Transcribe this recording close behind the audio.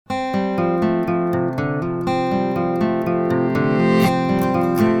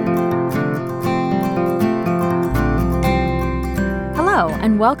Hello,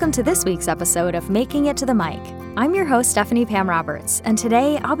 and welcome to this week's episode of Making It to the Mic. I'm your host, Stephanie Pam Roberts, and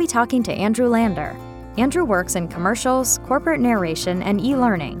today I'll be talking to Andrew Lander. Andrew works in commercials, corporate narration, and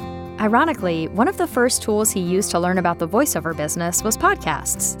e-learning. Ironically, one of the first tools he used to learn about the voiceover business was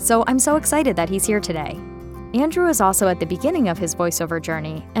podcasts, so I'm so excited that he's here today. Andrew is also at the beginning of his voiceover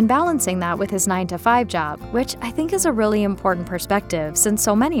journey and balancing that with his 9-to-5 job, which I think is a really important perspective since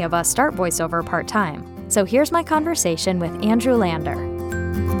so many of us start voiceover part-time. So here's my conversation with Andrew Lander.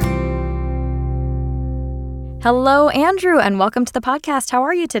 Hello, Andrew, and welcome to the podcast. How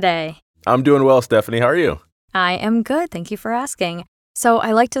are you today? I'm doing well, Stephanie. How are you? I am good. Thank you for asking. So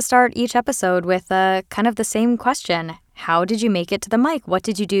I like to start each episode with kind of the same question. How did you make it to the mic? What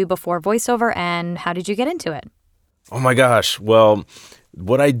did you do before voiceover, and how did you get into it? Oh my gosh. Well,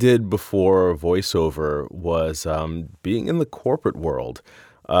 what I did before voiceover was being in the corporate world.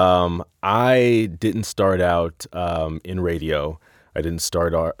 I didn't start out in radio. I didn't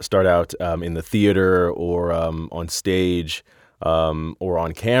start out in the theater or on stage or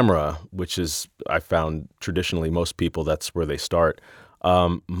on camera, which is, I found traditionally most people, that's where they start.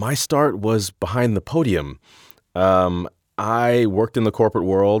 My start was behind the podium. I worked in the corporate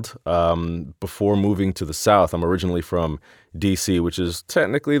world before moving to the South. I'm originally from D.C., which is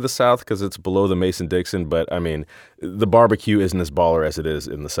technically the South because it's below the Mason-Dixon, but I mean, the barbecue isn't as baller as it is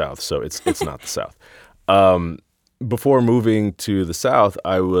in the South, so it's not the South. Before moving to the South,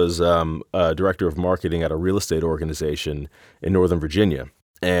 I was a director of marketing at a real estate organization in Northern Virginia.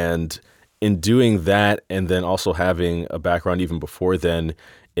 And in doing that, and then also having a background even before then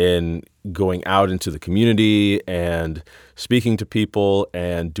in going out into the community and speaking to people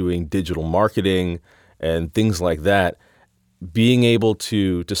and doing digital marketing and things like that, being able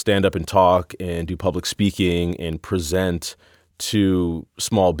to stand up and talk and do public speaking and present to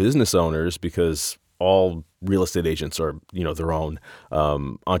small business owners, because all real estate agents are, their own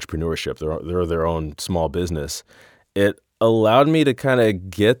entrepreneurship. They're their own small business. It allowed me to kind of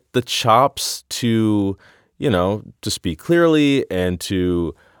get the chops to speak clearly and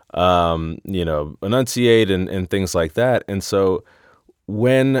to, enunciate and things like that. And so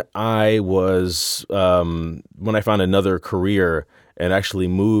when I found another career and actually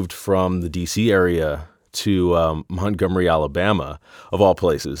moved from the DC area to Montgomery, Alabama, of all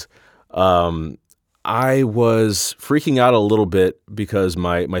places, I was freaking out a little bit because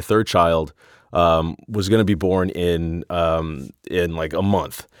my third child was going to be born in like a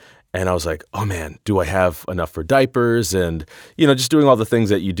month. And I was like, oh man, do I have enough for diapers? And, just doing all the things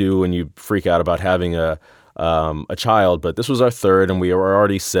that you do when you freak out about having a child. But this was our third and we were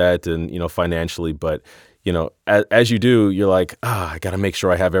already set and, financially. But, as you do, you're like, I got to make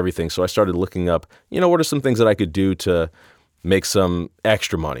sure I have everything. So I started looking up, what are some things that I could do to make some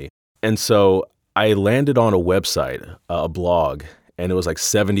extra money? And so I landed on a website, a blog, and it was like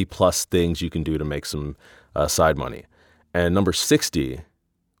 70 plus things you can do to make some side money. And number 60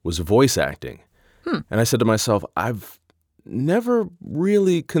 was voice acting. And I said to myself, I've never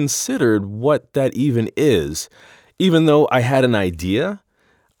really considered what that even is. Even though I had an idea,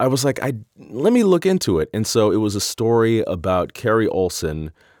 I was like, let me look into it. And so it was a story about Carrie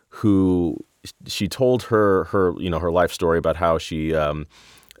Olson, who she told her life story about how she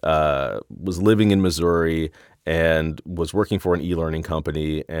was living in Missouri and was working for an e-learning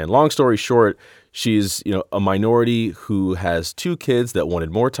company. And long story short, she's, a minority who has 2 kids that wanted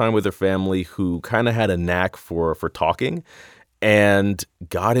more time with their family, who kind of had a knack for talking and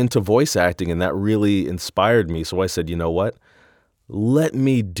got into voice acting. And that really inspired me. So I said, you know what? Let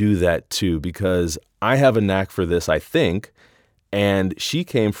me do that too, because I have a knack for this, I think. And she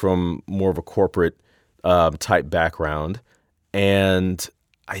came from more of a corporate type background. And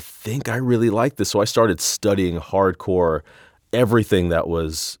I think I really like this. So I started studying hardcore everything that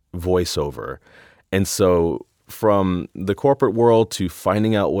was voiceover. And so from the corporate world to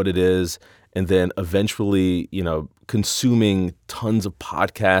finding out what it is, and then eventually, consuming tons of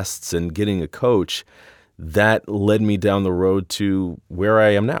podcasts and getting a coach, that led me down the road to where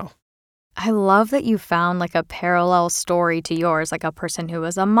I am now. I love that you found like a parallel story to yours, like a person who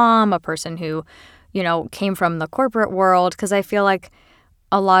was a mom, a person who, came from the corporate world, because I feel like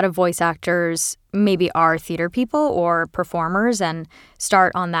a lot of voice actors maybe are theater people or performers and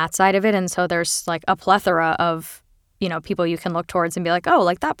start on that side of it. And so there's like a plethora of, people you can look towards and be like, oh,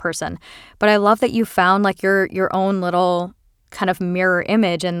 like that person. But I love that you found like your own little kind of mirror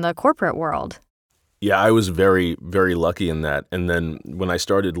image in the corporate world. Yeah, I was very, very lucky in that. And then when I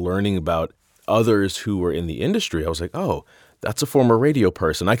started learning about others who were in the industry, I was like, oh, that's a former radio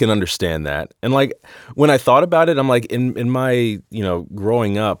person. I can understand that. And like when I thought about it, I'm like in my,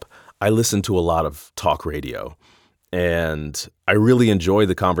 growing up, I listened to a lot of talk radio. And I really enjoyed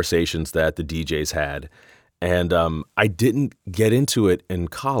the conversations that the DJs had. And I didn't get into it in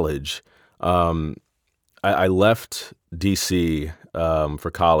college. I left D.C.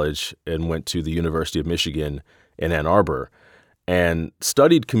 For college and went to the University of Michigan in Ann Arbor and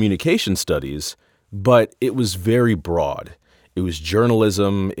studied communication studies, but it was very broad. It was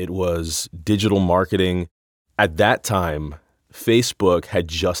journalism. It was digital marketing. At that time, Facebook had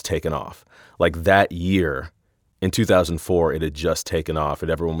just taken off. Like that year, in 2004, it had just taken off, and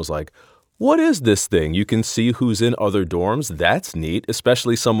everyone was like, what is this thing? You can see who's in other dorms. That's neat,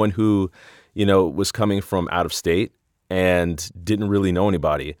 especially someone who, was coming from out of state and didn't really know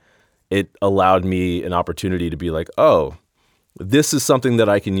anybody. It allowed me an opportunity to be like, oh, this is something that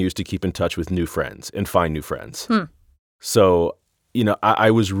I can use to keep in touch with new friends and find new friends. So,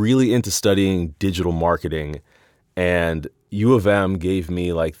 I was really into studying digital marketing, and U of M gave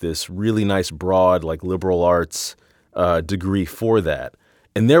me like this really nice broad, like liberal arts degree for that.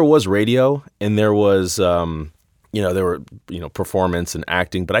 And there was radio, and there was, there were, performance and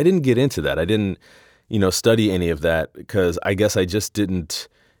acting, but I didn't get into that. I didn't, study any of that because I guess I just didn't,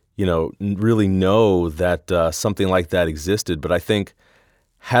 really know that something like that existed. But I think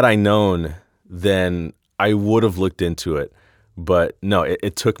had I known, then I would have looked into it. But no,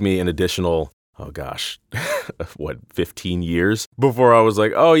 it took me an additional, 15 years before I was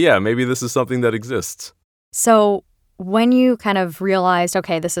like, oh yeah, maybe this is something that exists. So when you kind of realized,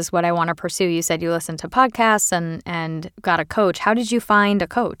 okay, this is what I want to pursue, you said you listened to podcasts and got a coach. How did you find a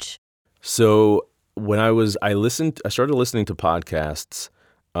coach? So when I started listening to podcasts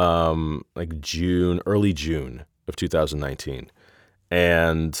early June of 2019.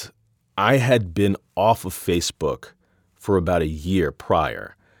 And I had been off of Facebook for about a year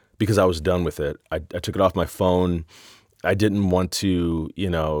prior because I was done with it. I took it off my phone. I didn't want to,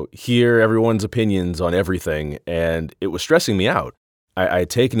 hear everyone's opinions on everything, and it was stressing me out. I had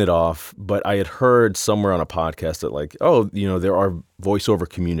taken it off, but I had heard somewhere on a podcast that there are voiceover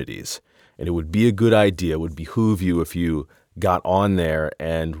communities, and it would be a good idea, it would behoove you if you got on there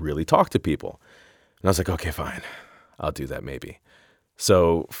and really talked to people. And I was like, okay, fine, I'll do that maybe.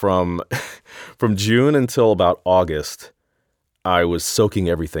 So from June until about August, I was soaking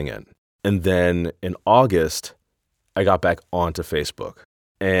everything in. And then in August, I got back onto Facebook.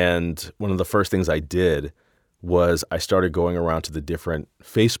 And one of the first things I did was I started going around to the different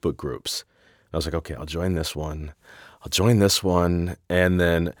Facebook groups. I was like, okay, I'll join this one. And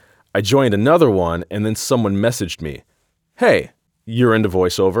then I joined another one, and then someone messaged me, hey, you're into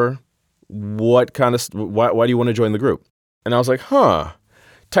voiceover. Why do you want to join the group? And I was like,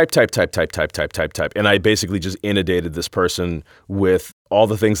 type. And I basically just inundated this person with all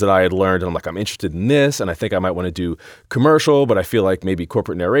the things that I had learned. And I'm like, I'm interested in this, and I think I might want to do commercial, but I feel like maybe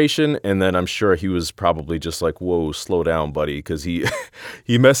corporate narration. And then I'm sure he was probably just like, whoa, slow down, buddy. Because he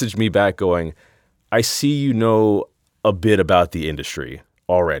messaged me back going, I see you know a bit about the industry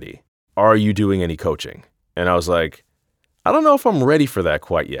already. Are you doing any coaching? And I was like, I don't know if I'm ready for that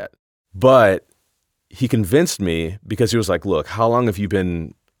quite yet. But he convinced me because he was like, look, how long have you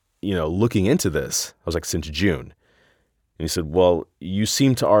been, looking into this? I was like, since June. And he said, well, you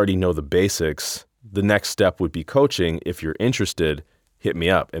seem to already know the basics. The next step would be coaching. If you're interested, hit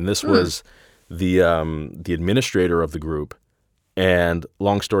me up. And this was the administrator of the group. And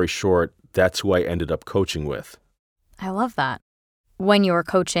long story short, that's who I ended up coaching with. I love that. When you were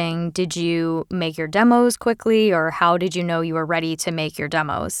coaching, did you make your demos quickly, or how did you know you were ready to make your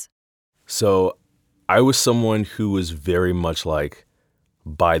demos? So I was someone who was very much like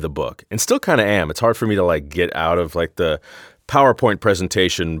by the book, and still kind of am. It's hard for me to like get out of like the PowerPoint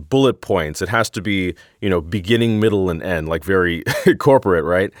presentation, bullet points. It has to be, beginning, middle, and end, like very corporate,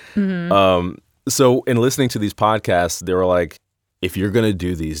 right? Mm-hmm. So in listening to these podcasts, they were like, if you're going to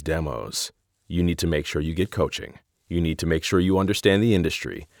do these demos, you need to make sure you get coaching. You need to make sure you understand the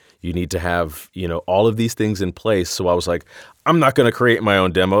industry. You need to have, all of these things in place. So I was like, I'm not going to create my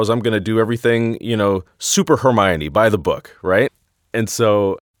own demos. I'm going to do everything, super Hermione, by the book, right? And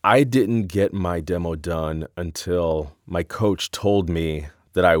so I didn't get my demo done until my coach told me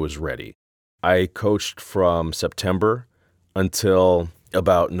that I was ready. I coached from September until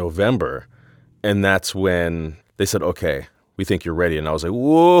about November. And that's when they said, okay, we think you're ready. And I was like,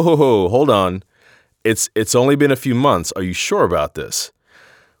 whoa, hold on. It's only been a few months. Are you sure about this?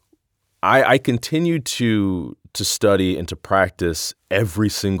 I continued to study and to practice every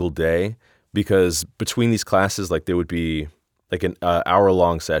single day because between these classes, like there would be like an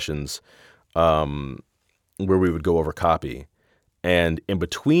hour-long sessions where we would go over copy. And in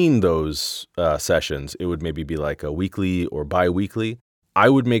between those sessions, it would maybe be like a weekly or bi-weekly. I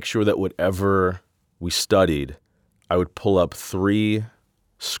would make sure that whatever we studied, I would pull up 3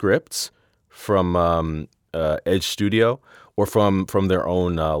 scripts from Edge Studio or from their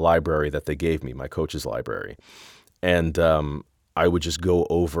own library that they gave me, my coach's library. And I would just go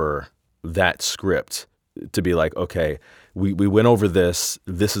over that script to be like, okay, we went over this.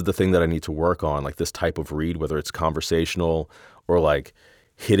 This is the thing that I need to work on, like this type of read, whether it's conversational or like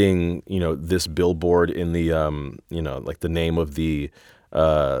hitting, this billboard in the, like the name of the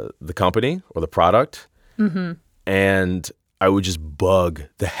company or the product. Mm-hmm. And I would just bug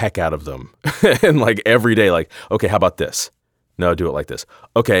the heck out of them. And like every day, like, okay, how about this? No, do it like this.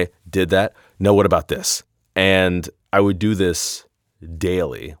 Okay, did that? No, what about this? And I would do this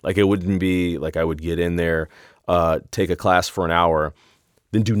daily. Like it wouldn't be like I would get in there, take a class for an hour,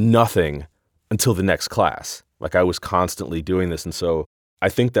 then do nothing until the next class. Like I was constantly doing this. And so I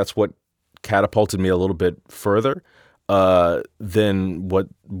think that's what catapulted me a little bit further than what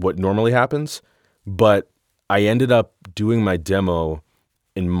normally happens. But I ended up doing my demo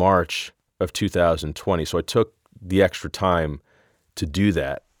in March of 2020. So I took the extra time to do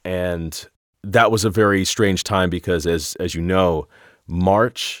that. And that was a very strange time because as you know,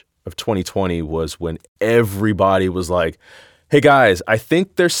 March of 2020 was when everybody was like, hey guys, I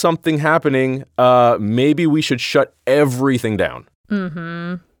think there's something happening. Maybe we should shut everything down.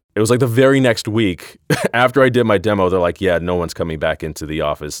 Mm-hmm. It was like the very next week after I did my demo, they're like, yeah, no one's coming back into the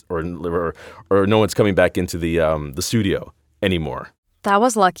office or no one's coming back into the studio anymore. That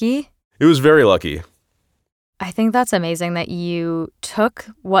was lucky. It was very lucky. I think that's amazing that you took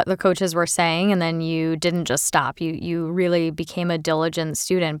what the coaches were saying and then you didn't just stop. You really became a diligent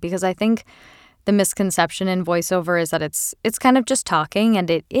student, because I think the misconception in voiceover is that it's kind of just talking, and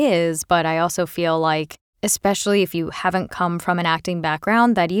it is, but I also feel like, especially if you haven't come from an acting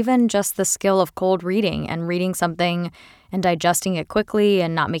background, that even just the skill of cold reading and reading something and digesting it quickly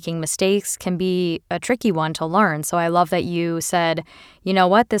and not making mistakes can be a tricky one to learn. So I love that you said, you know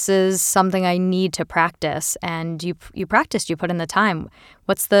what, this is something I need to practice. And you practiced, you put in the time.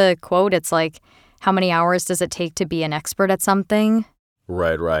 What's the quote? It's like, how many hours does it take to be an expert at something?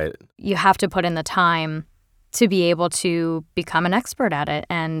 Right. You have to put in the time to be able to become an expert at it.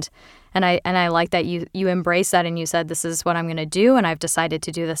 And I like that you embrace that and you said, this is what I'm going to do, and I've decided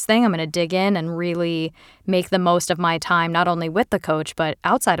to do this thing. I'm going to dig in and really make the most of my time, not only with the coach, but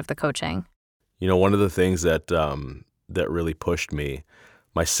outside of the coaching. One of the things that that really pushed me,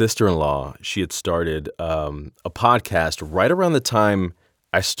 my sister-in-law, she had started a podcast right around the time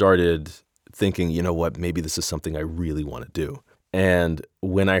I started thinking, you know what, maybe this is something I really want to do. And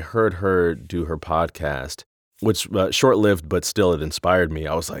when I heard her do her podcast, which short-lived, but still it inspired me.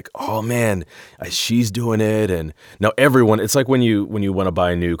 I was like, oh man, she's doing it. And now everyone, it's like when you want to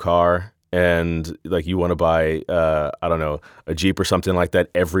buy a new car and like you want to buy, I don't know, a Jeep or something like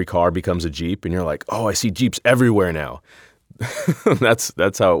that. Every car becomes a Jeep and you're like, oh, I see Jeeps everywhere now.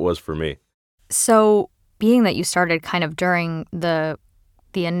 That's how it was for me. So being that you started kind of during the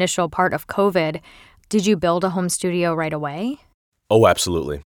initial part of COVID, did you build a home studio right away? Oh,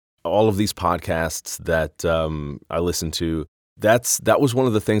 absolutely. All of these podcasts that I listened to, that was one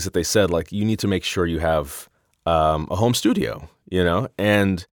of the things that they said, like, you need to make sure you have a home studio,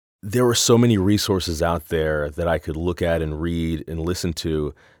 and there were so many resources out there that I could look at and read and listen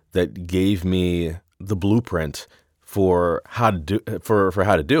to that gave me the blueprint for how to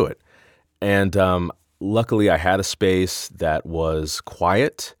do it. And luckily I had a space that was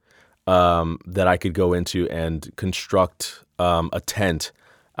quiet, that I could go into and construct a tent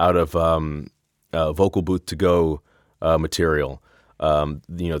out of vocal booth to go material.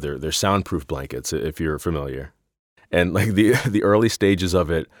 They're soundproof blankets, if you're familiar. And like the early stages of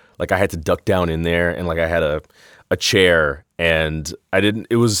it, like I had to duck down in there, and like I had a chair, and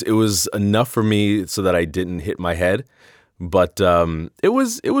it was enough for me so that I didn't hit my head, but it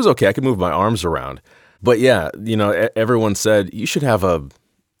was okay. I could move my arms around. But yeah, everyone said you should have a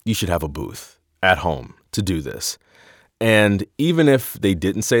booth at home to do this. And even if they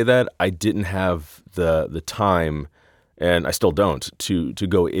didn't say that, I didn't have the time, and I still don't, to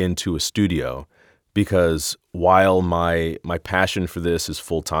go into a studio, because while my passion for this is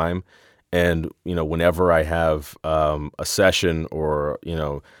full time, and whenever I have a session or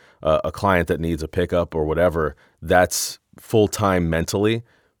a client that needs a pickup or whatever, that's full time mentally.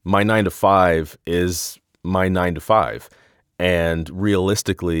 My 9 to 5 is my 9 to 5, and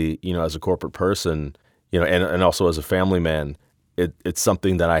realistically, as a corporate person, and also as a family man, it's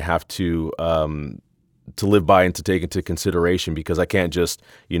something that I have to live by and to take into consideration, because I can't just,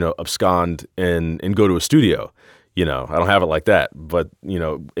 abscond and go to a studio. I don't have it like that. But,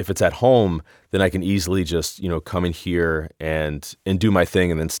 if it's at home, then I can easily just, come in here and do my thing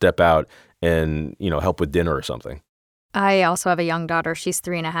and then step out and, help with dinner or something. I also have a young daughter. She's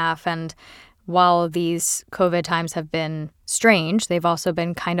 3.5. And while these COVID times have been strange, they've also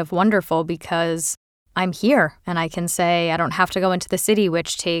been kind of wonderful because I'm here and I can say I don't have to go into the city,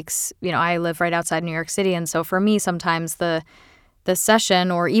 which takes, I live right outside New York City. And so for me, sometimes the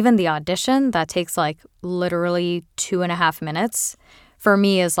session or even the audition that takes like literally 2.5 minutes for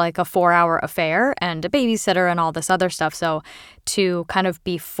me is like a 4-hour affair and a babysitter and all this other stuff. So to kind of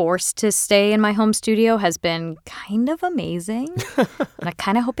be forced to stay in my home studio has been kind of amazing. And I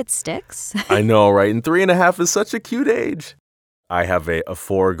kind of hope it sticks. I know, right? And 3.5 is such a cute age. I have a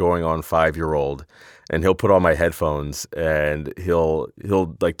 4 going on 5-year-old, and he'll put on my headphones and he'll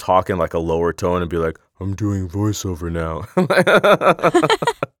like talk in like a lower tone and be like, I'm doing voiceover now.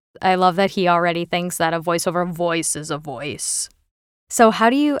 I love that he already thinks that a voiceover voice is a voice. So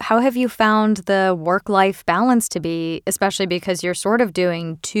how have you found the work-life balance to be, especially because you're sort of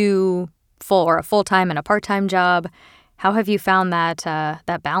doing a full-time and a part-time job? How have you found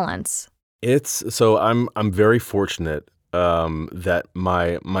that balance? I'm very fortunate that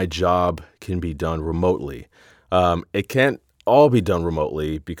my job can be done remotely. It can't all be done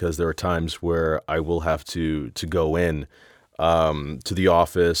remotely because there are times where I will have to go in to the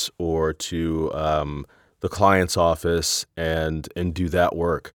office or to the client's office and do that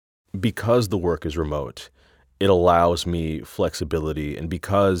work. Because the work is remote, it allows me flexibility, and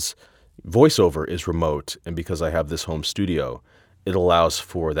because voiceover is remote and because I have this home studio, it allows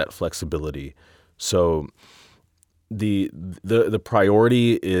for that flexibility. So the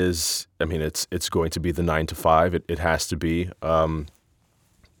priority is, it's going to be the 9 to 5. It has to be. And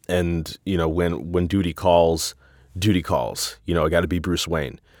when duty calls, I got to be Bruce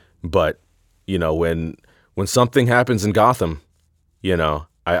Wayne. But when something happens in Gotham,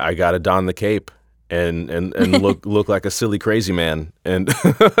 I got to don the cape and look like a silly crazy man and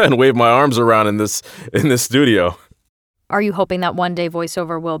and wave my arms around in this studio. Are you hoping that one day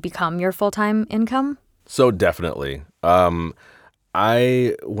voiceover will become your full-time income? So definitely. When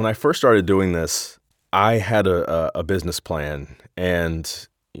I first started doing this, I had a business plan, and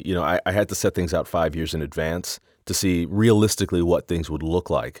I had to set things out 5 years in advance to see realistically what things would look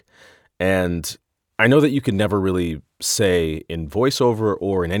like. And I know that you can never really say in voiceover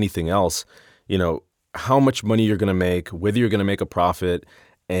or in anything else, how much money you're going to make, whether you're going to make a profit,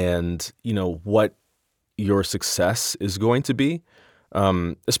 and what your success is going to be,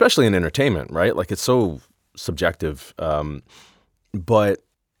 especially in entertainment, right? Like, it's so subjective. But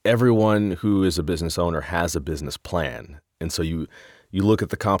everyone who is a business owner has a business plan. And so you look at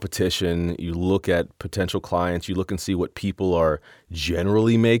the competition, you look at potential clients, you look and see what people are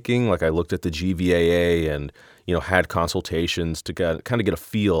generally making. Like, I looked at the GVAA and, had consultations to kind of get a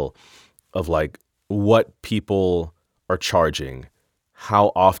feel of like what people are charging,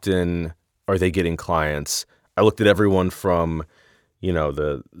 how often are they getting clients. I looked at everyone from,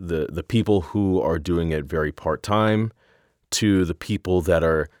 the people who are doing it very part-time to the people that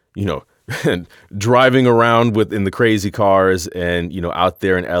are, driving around in the crazy cars and, out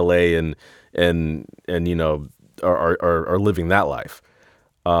there in LA and are living that life.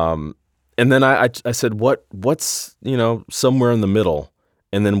 And then I said, what's, somewhere in the middle?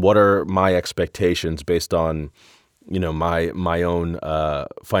 And then what are my expectations based on, my own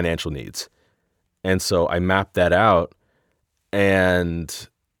financial needs? And so I mapped that out, and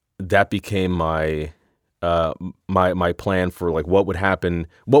that became my plan for like what would happen,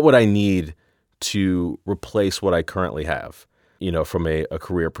 what would I need to replace what I currently have, from a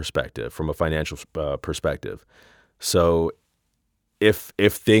career perspective, from a financial perspective. So if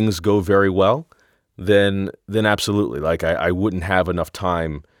things go very well, then absolutely, like I wouldn't have enough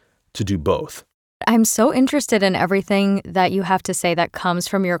time to do both. I'm so interested in everything that you have to say that comes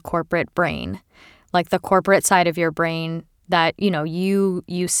from your corporate brain, like the corporate side of your brain that,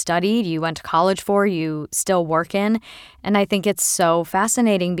 you studied, you went to college for, you still work in. And I think it's so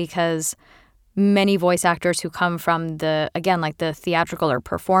fascinating because many voice actors who come from the theatrical or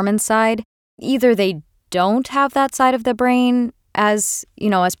performance side, either they don't have that side of the brain as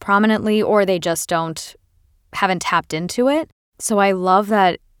prominently, or they just haven't tapped into it. So I love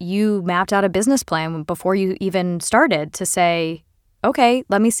that you mapped out a business plan before you even started to say, okay,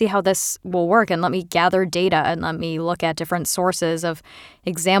 let me see how this will work, and let me gather data, and let me look at different sources of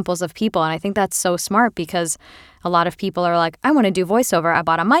examples of people. And I think that's so smart because a lot of people are like, I want to do voiceover. I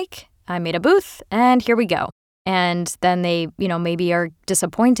bought a mic, I made a booth, and here we go. And then they, maybe are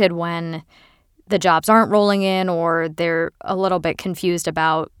disappointed when the jobs aren't rolling in, or they're a little bit confused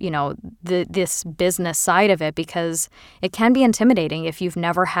about, this business side of it, because it can be intimidating if you've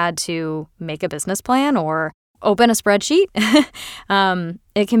never had to make a business plan or open a spreadsheet.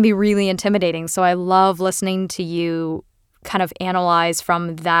 It can be really intimidating. So I love listening to you kind of analyze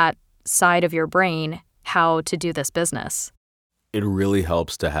from that side of your brain how to do this business? It really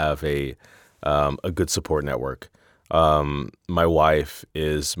helps to have a good support network. My wife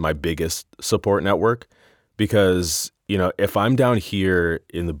is my biggest support network because, if I'm down here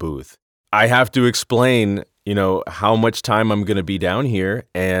in the booth, I have to explain, how much time I'm going to be down here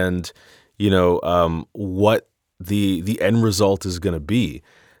and, what the end result is going to be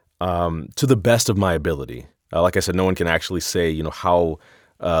to the best of my ability. Like I said, no one can actually say, how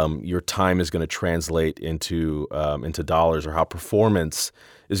your time is going to translate into dollars or how performance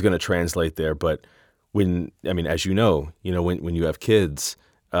is going to translate there. But as you know, when you have kids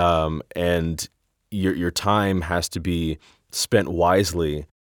and your time has to be spent wisely,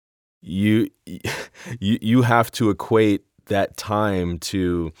 you have to equate that time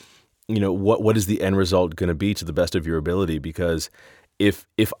to, what is the end result going to be to the best of your ability? Because if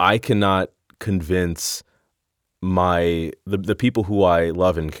I cannot convince the people who I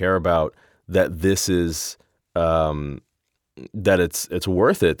love and care about that this is that it's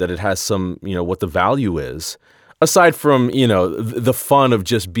worth it, that it has some, what the value is, aside from, the fun of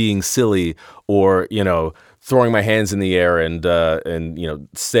just being silly or, throwing my hands in the air and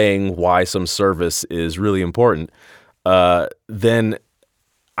saying why some service is really important, then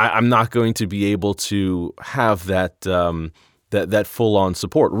I'm not going to be able to have that that full-on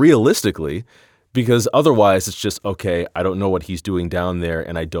support realistically, because otherwise it's just, okay, I don't know what he's doing down there,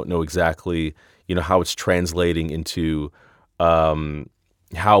 and I don't know exactly, how it's translating into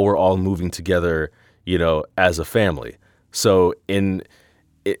how we're all moving together, as a family. So in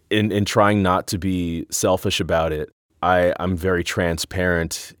trying not to be selfish about it, I'm very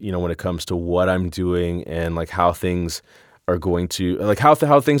transparent, when it comes to what I'm doing and like how things are going to, like how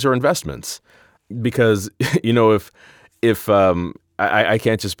things are investments. Because, if I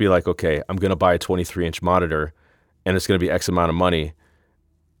can't just be like, okay, I'm going to buy a 23-inch monitor and it's going to be X amount of money.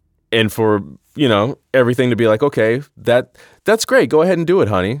 And for, everything to be like, okay, that's great. Go ahead and do it,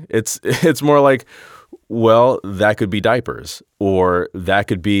 honey. It's more like, well, that could be diapers, or that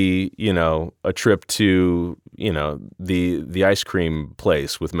could be, a trip to, the ice cream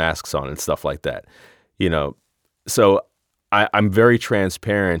place with masks on and stuff like that, So I'm very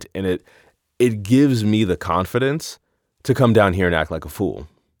transparent, and it gives me the confidence to come down here and act like a fool,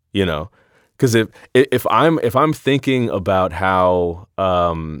 because if I'm thinking about how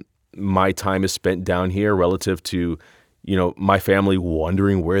my time is spent down here relative to, my family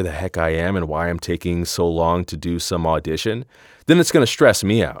wondering where the heck I am and why I'm taking so long to do some audition, then it's going to stress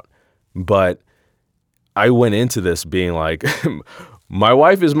me out. But I went into this being like, my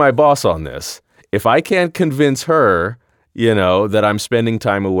wife is my boss on this. If I can't convince her, that I'm spending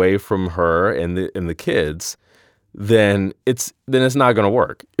time away from her and the kids, then it's not going to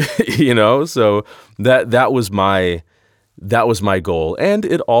work, So that was my goal, and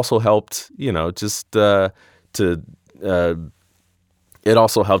it also helped, it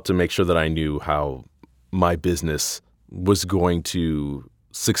also helped to make sure that I knew how my business was going to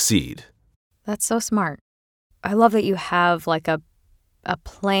succeed. That's so smart. I love that you have like a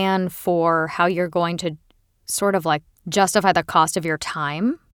plan for how you're going to sort of like justify the cost of your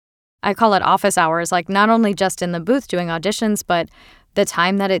time. I call it office hours, like not only just in the booth doing auditions, but the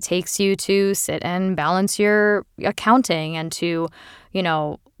time that it takes you to sit and balance your accounting and to,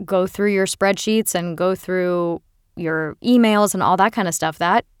 go through your spreadsheets and go through your emails and all that kind of stuff.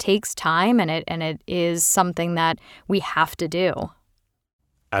 That takes time, and it is something that we have to do.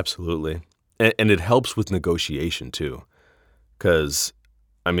 Absolutely. And it helps with negotiation too. Because,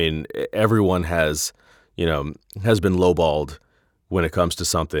 everyone has been lowballed when it comes to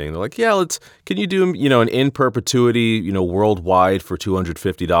something. They're like, yeah, can you do, an in perpetuity, worldwide for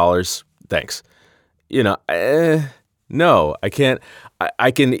 $250? Thanks. No, I can't.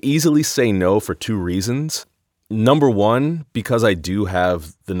 I can easily say no for two reasons. Number one, because I do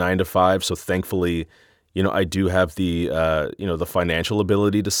have the 9-to-5, so thankfully, I do have the, the financial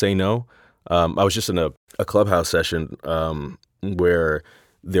ability to say no. I was just in a Clubhouse session where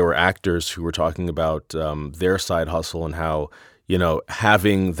there were actors who were talking about their side hustle and how,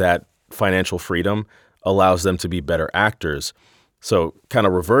 having that financial freedom allows them to be better actors. So kind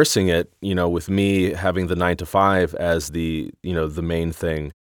of reversing it, with me having the 9-to-5 as the, the main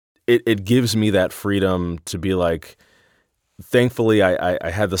thing, it gives me that freedom to be like, thankfully I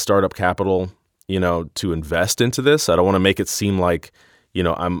had the startup capital, to invest into this. I don't want to make it seem like,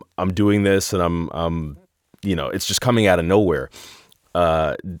 I'm doing this and I'm it's just coming out of nowhere.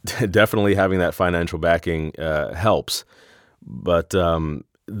 Definitely having that financial backing helps. But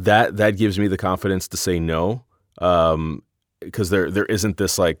that gives me the confidence to say no, because there isn't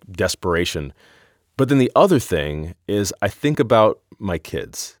this like desperation. But then the other thing is I think about my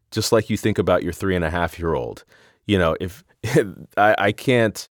kids, just like you think about your 3.5-year-old. If I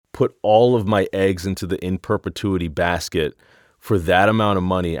can't put all of my eggs into the in perpetuity basket for that amount of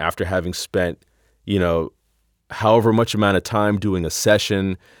money after having spent, however much amount of time doing a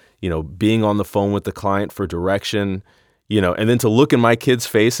session, being on the phone with the client for direction, and then to look in my kids'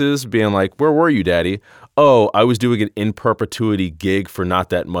 faces being like, where were you, Daddy? Oh, I was doing an in perpetuity gig for not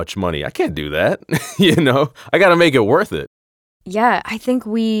that much money. I can't do that. I got to make it worth it. Yeah, I think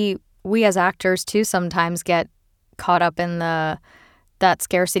we as actors too sometimes get caught up in that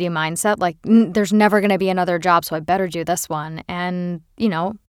scarcity mindset. Like, there's never going to be another job, so I better do this one. And,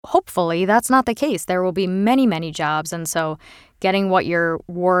 hopefully that's not the case. There will be many, many jobs. And so getting what you're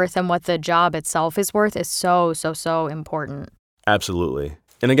worth and what the job itself is worth is so, so, so important. Absolutely.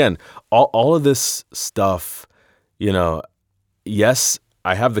 And again, all of this stuff, yes,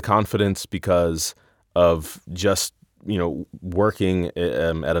 I have the confidence because of just, working at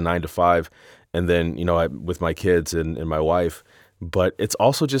a 9-to-5 and then, with my kids and my wife. But it's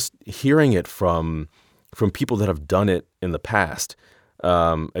also just hearing it from people that have done it in the past.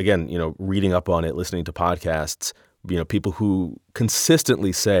 Again, reading up on it, listening to podcasts, people who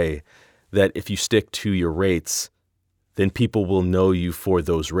consistently say that if you stick to your rates, then people will know you for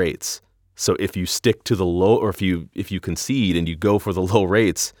those rates. So if you stick to the low, or if you concede and you go for the low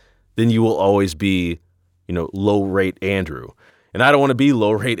rates, then you will always be, low rate Andrew. And I don't want to be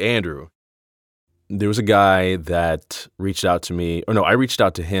low rate Andrew. There was a guy that reached out to me, or no, I reached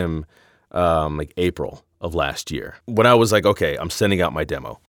out to him like April of last year when I was like, okay, I'm sending out my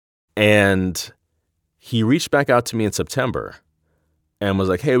demo. And he reached back out to me in September and was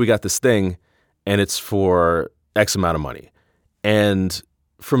like, hey, we got this thing and it's for X amount of money. And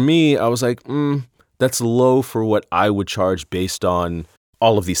for me, I was like, that's low for what I would charge based on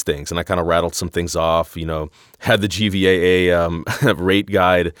all of these things. And I kind of rattled some things off, had the GVAA rate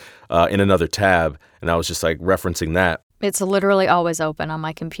guide in another tab. And I was just like referencing that. It's literally always open on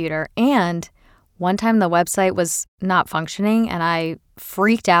my computer. And one time the website was not functioning and I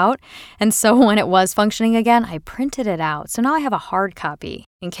freaked out. And so when it was functioning again, I printed it out. So now I have a hard copy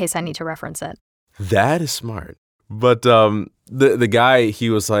in case I need to reference it. That is smart. But the guy,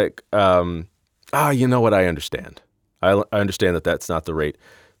 he was like, you know what? I understand. I understand that that's not the rate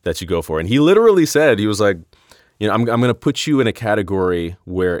that you go for. And he literally said, he was like, I'm going to put you in a category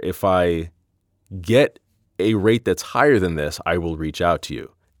where if I get a rate that's higher than this, I will reach out to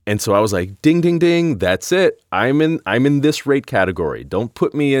you. And so I was like, ding, ding, ding. That's it. I'm in this rate category. Don't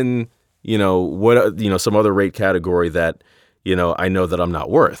put me in, some other rate category that, I know that I'm not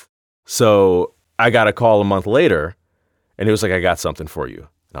worth. So I got a call a month later and he was like, I got something for you.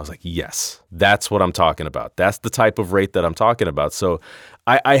 And I was like, yes, that's what I'm talking about. That's the type of rate that I'm talking about. So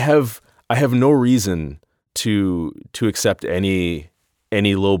I have no reason to accept any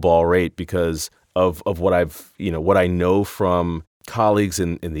lowball rate because of what I've, what I know from colleagues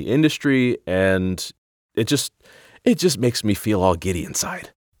in the industry, and it just makes me feel all giddy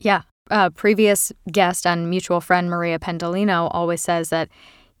inside. Yeah. Previous guest and mutual friend Maria Pendolino always says that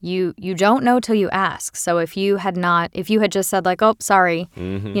you don't know till you ask. So if you had just said like, oh, sorry,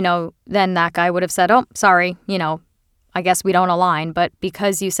 then that guy would have said, oh, sorry, I guess we don't align. But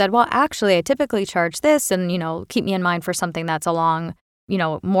because you said, well, actually, I typically charge this and, keep me in mind for something that's along,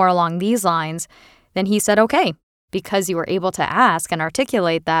 more along these lines, then he said, okay. Because you were able to ask and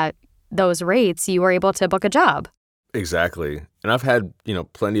articulate those rates, you were able to book a job. Exactly. And I've had,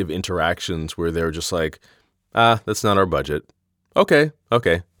 plenty of interactions where they're just like, that's not our budget. Okay,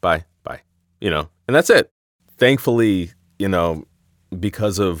 bye. And that's it. Thankfully,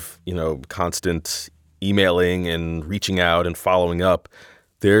 because of, constant emailing and reaching out and following up,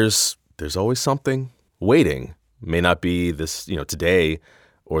 there's always something waiting. May not be this, today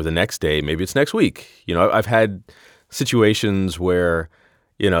or the next day, maybe it's next week. I've had situations where,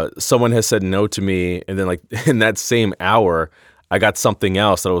 someone has said no to me, and then like in that same hour, I got something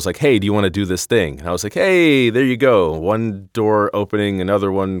else that I was like, hey, do you want to do this thing? And I was like, hey, there you go. One door opening,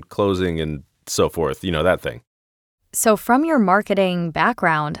 another one closing, and so forth, that thing. So from your marketing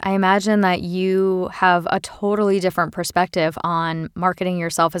background, I imagine that you have a totally different perspective on marketing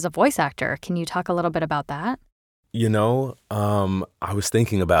yourself as a voice actor. Can you talk a little bit about that? I was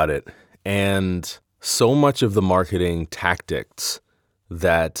thinking about it, and so much of the marketing tactics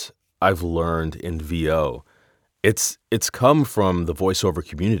that I've learned in VO, it's come from the voiceover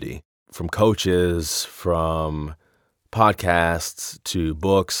community, from coaches, from podcasts to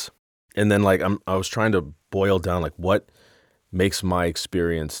books. And then I was trying to boil down what makes my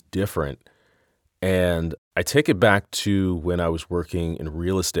experience different. And I take it back to when I was working in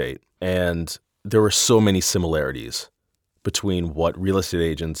real estate. And there were so many similarities between what real estate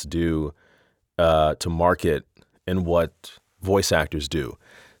agents do to market and what voice actors do.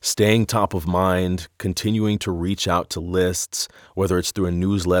 Staying top of mind, continuing to reach out to lists, whether it's through a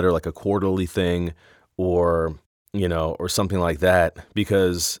newsletter like a quarterly thing or something like that.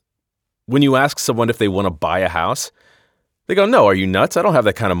 Because when you ask someone if they want to buy a house, they go, "No, are you nuts? I don't have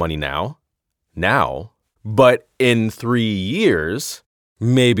that kind of money now." But in 3 years,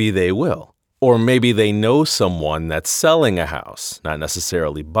 maybe they will. Or maybe they know someone that's selling a house, not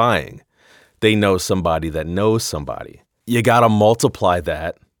necessarily buying. They know somebody that knows somebody. You got to multiply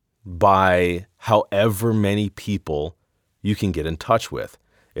that by however many people you can get in touch with.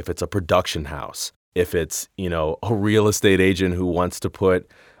 If it's a production house, if it's, a real estate agent who wants to put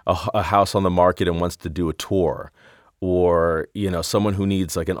a house on the market and wants to do a tour, or, someone who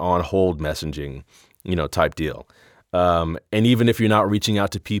needs like an on-hold messaging, type deal. And even if you're not reaching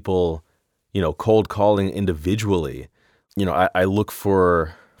out to people, cold calling individually, I look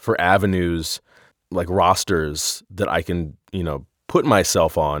for avenues like rosters that I can, put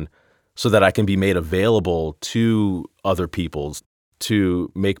myself on so that I can be made available to other people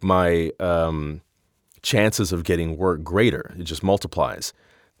to make my chances of getting work greater. It just multiplies.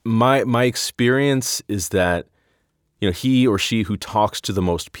 My experience is that, he or she who talks to the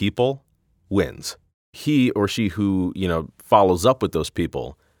most people wins. He or she who, follows up with those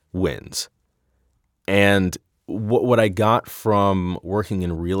people wins. And what I got from working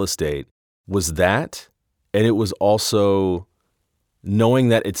in real estate was that, and it was also knowing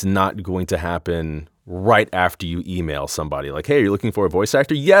that it's not going to happen right after you email somebody. Like, "Hey, you're looking for a voice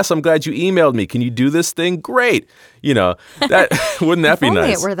actor? Yes, I'm glad you emailed me. Can you do this thing? Great." That wouldn't that be nice? If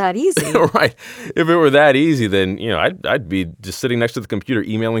only it were that easy. Right. If it were that easy, then, I'd be just sitting next to the computer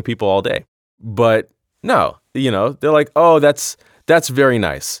emailing people all day. But no, they're like, "Oh, that's very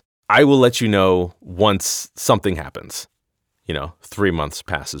nice. I will let you know once something happens." 3 months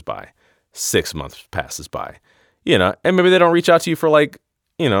passes by, 6 months passes by, and maybe they don't reach out to you for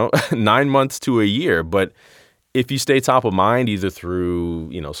 9 months to a year. But if you stay top of mind, either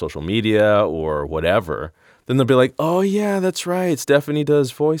through, social media or whatever, then they'll be like, "Oh yeah, that's right. Stephanie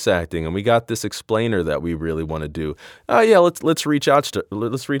does voice acting, and we got this explainer that we really want to do. Oh yeah, let's reach out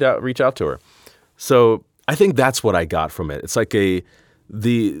to her." So I think that's what I got from it. It's like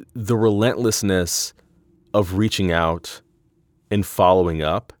the relentlessness of reaching out and following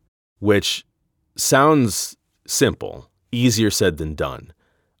up, which sounds simple, easier said than done.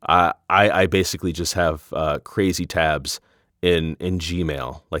 I basically just have crazy tabs in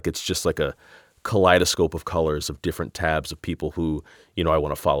Gmail. Like it's just like a kaleidoscope of colors of different tabs of people who, I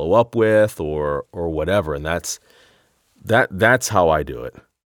want to follow up with or whatever. And that's how I do it.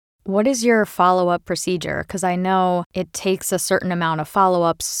 What is your follow-up procedure? Because I know it takes a certain amount of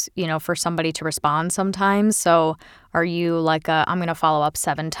follow-ups, for somebody to respond sometimes. So are you like I'm going to follow up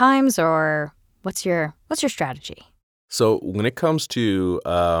 7 times, or what's your strategy? So when it comes to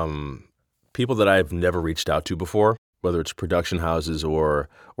people that I've never reached out to before, whether it's production houses or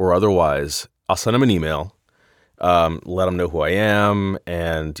otherwise, I'll send them an email, let them know who I am,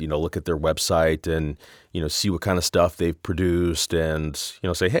 and look at their website and see what kind of stuff they've produced, and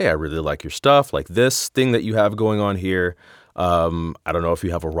say, "Hey, I really like your stuff, like this thing that you have going on here. I don't know if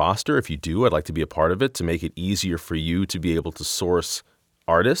you have a roster. If you do, I'd like to be a part of it to make it easier for you to be able to source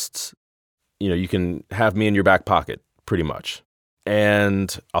artists. You can have me in your back pocket, pretty much."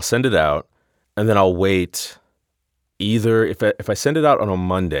 And I'll send it out, and then I'll wait. Either if I send it out on a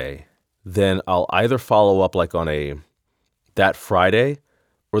Monday, then I'll either follow up like on that Friday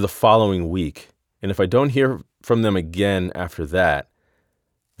or the following week. And if I don't hear from them again after that,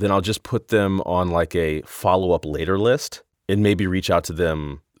 then I'll just put them on like a follow-up later list and maybe reach out to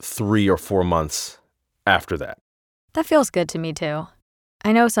them 3 or 4 months after that. That feels good to me too.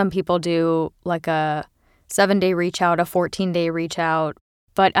 I know some people do like a 7-day reach out, a 14-day reach out,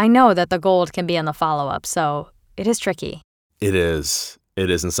 but I know that the gold can be in the follow-up, so it is tricky. It is.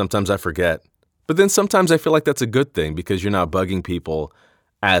 And sometimes I forget. But then sometimes I feel like that's a good thing because you're not bugging people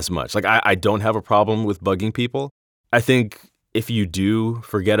as much. Like I don't have a problem with bugging people. I think if you do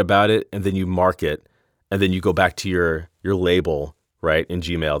forget about it and then you mark it and then you go back to your label, right, in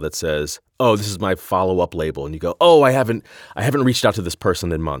Gmail that says, "Oh, this is my follow-up label," and you go, "Oh, I haven't reached out to this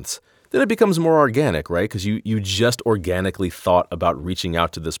person in months." Then it becomes more organic, right? Because you just organically thought about reaching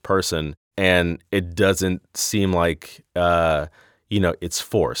out to this person and it doesn't seem like it's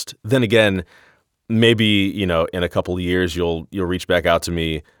forced. Then again, maybe, in a couple of years, you'll reach back out to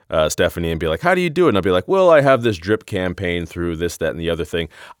me, Stephanie, and be like, "How do you do it?" And I'll be like, "Well, I have this drip campaign through this, that, and the other thing."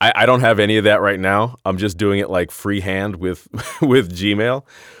 I don't have any of that right now. I'm just doing it like freehand with Gmail.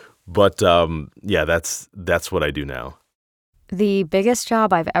 But yeah, that's what I do now. The biggest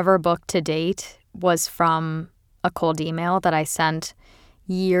job I've ever booked to date was from a cold email that I sent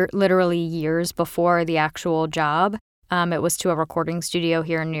literally years before the actual job. It was to a recording studio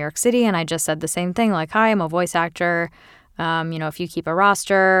here in New York City, and I just said the same thing, like, hi, I'm a voice actor. If you keep a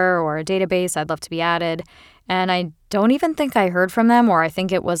roster or a database, I'd love to be added. And I don't even think I heard from them, or I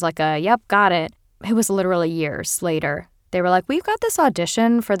think it was like a, yep, got it. It was literally years later. They were like, we've got this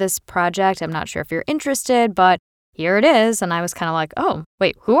audition for this project. I'm not sure if you're interested, but here it is. And I was kind of like, oh,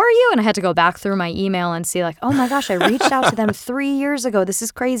 wait, who are you? And I had to go back through my email and see like, oh my gosh, I reached out to them 3 years ago. This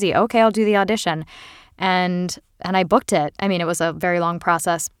is crazy. Okay, I'll do the audition. And I booked it. I mean, it was a very long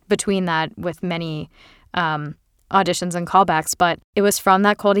process between that with many auditions and callbacks, but it was from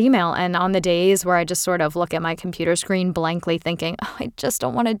that cold email. And on the days where I just sort of look at my computer screen blankly thinking, oh, I just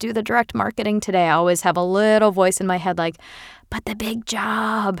don't want to do the direct marketing today, I always have a little voice in my head like, but the big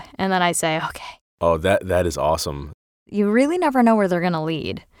job. And then I say, okay. Oh, that is awesome. You really never know where they're going to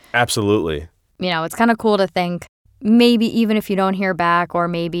lead. Absolutely. It's kind of cool to think maybe even if you don't hear back, or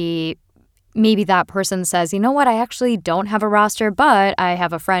maybe that person says, you know what, I actually don't have a roster, but I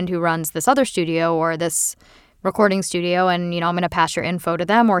have a friend who runs this other studio or this recording studio, and I'm going to pass your info to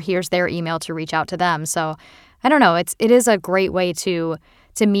them, or here's their email to reach out to them. So I don't know, it is a great way to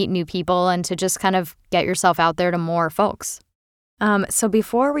meet new people and to just kind of get yourself out there to more folks. So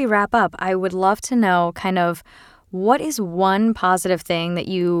before we wrap up, I would love to know kind of what is one positive thing that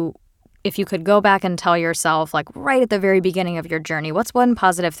if you could go back and tell yourself, like right at the very beginning of your journey, what's one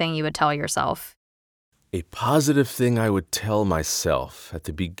positive thing you would tell yourself? A positive thing I would tell myself at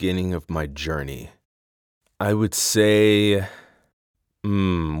the beginning of my journey. I would say,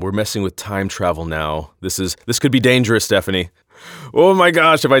 we're messing with time travel now. This could be dangerous, Stephanie. Oh my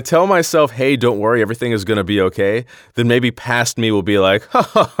gosh, if I tell myself, hey, don't worry, everything is going to be okay, then maybe past me will be like,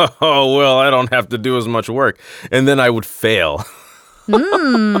 oh, well, I don't have to do as much work. And then I would fail.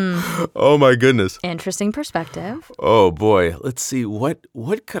 Oh my goodness. Interesting perspective. Oh boy, let's see, what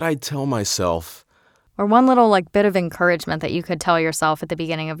could I tell myself? Or one little bit of encouragement that you could tell yourself at the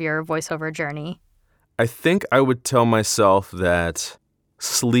beginning of your voiceover journey. I think I would tell myself that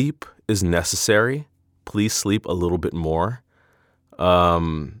sleep is necessary. Please sleep a little bit more.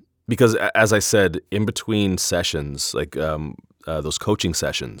 Because as I said, in between sessions, those coaching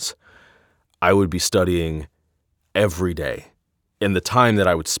sessions, I would be studying every day. And the time that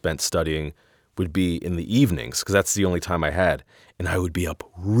I would spend studying would be in the evenings, because that's the only time I had. And I would be up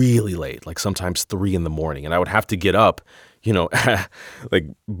really late, like sometimes 3 a.m. And I would have to get up,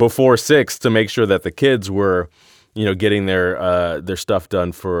 before 6 to make sure that the kids were, getting their stuff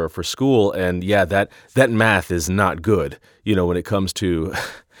done for school. And yeah, that math is not good, when it comes to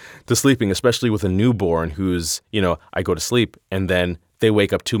sleeping, especially with a newborn who's, I go to sleep and then they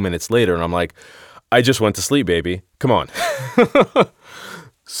wake up 2 minutes later and I'm like, I just went to sleep, baby. Come on.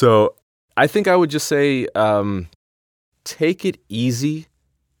 So I think I would just say, take it easy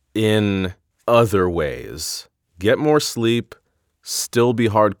in other ways. Get more sleep, still be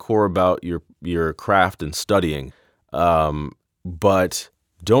hardcore about your craft and studying. But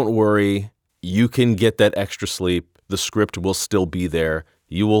don't worry, you can get that extra sleep. The script will still be there.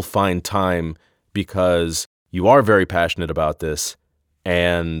 You will find time because you are very passionate about this,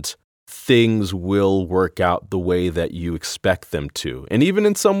 and things will work out the way that you expect them to, and even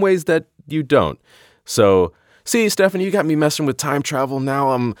in some ways that you don't. So, see, Stephanie, you got me messing with time travel.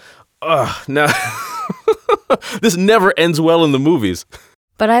 Now now this never ends well in the movies.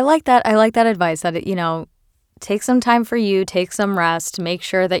 But I like that advice that, take some time for you, take some rest, make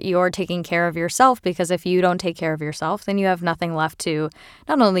sure that you're taking care of yourself, because if you don't take care of yourself, then you have nothing left to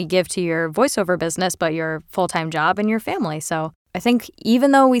not only give to your voiceover business, but your full-time job and your family. So I think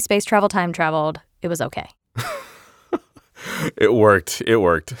even though we space time traveled, it was okay. It worked.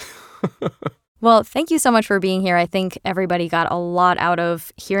 Well, thank you so much for being here. I think everybody got a lot out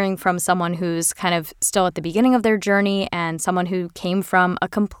of hearing from someone who's kind of still at the beginning of their journey and someone who came from a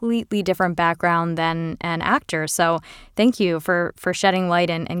completely different background than an actor. So thank you for shedding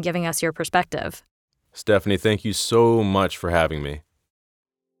light and giving us your perspective. Stephanie, thank you so much for having me.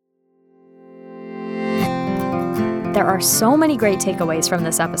 There are so many great takeaways from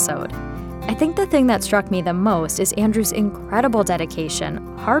this episode. I think the thing that struck me the most is Andrew's incredible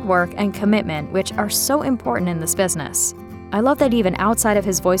dedication, hard work, and commitment, which are so important in this business. I love that even outside of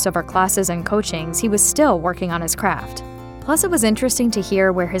his voiceover classes and coachings, he was still working on his craft. Plus, it was interesting to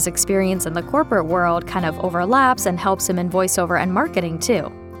hear where his experience in the corporate world kind of overlaps and helps him in voiceover and marketing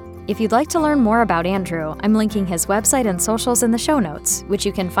too. If you'd like to learn more about Andrew, I'm linking his website and socials in the show notes, which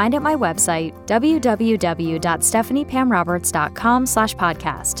you can find at my website,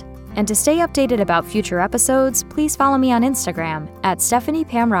 www.stephaniepamroberts.com/podcast. And to stay updated about future episodes, please follow me on Instagram at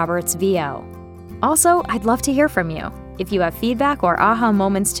StephaniePamRobertsVO. Also, I'd love to hear from you. If you have feedback or aha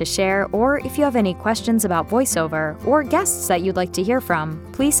moments to share, or if you have any questions about voiceover or guests that you'd like to hear from,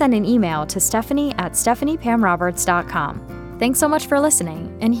 please send an email to Stephanie@StephaniePamRoberts.com. Thanks so much for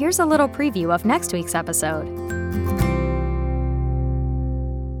listening, and here's a little preview of next week's episode.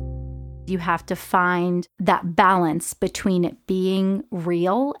 You have to find that balance between it being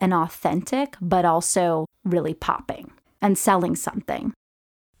real and authentic, but also really popping and selling something.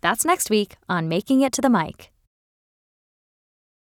 That's next week on Making It to the Mic.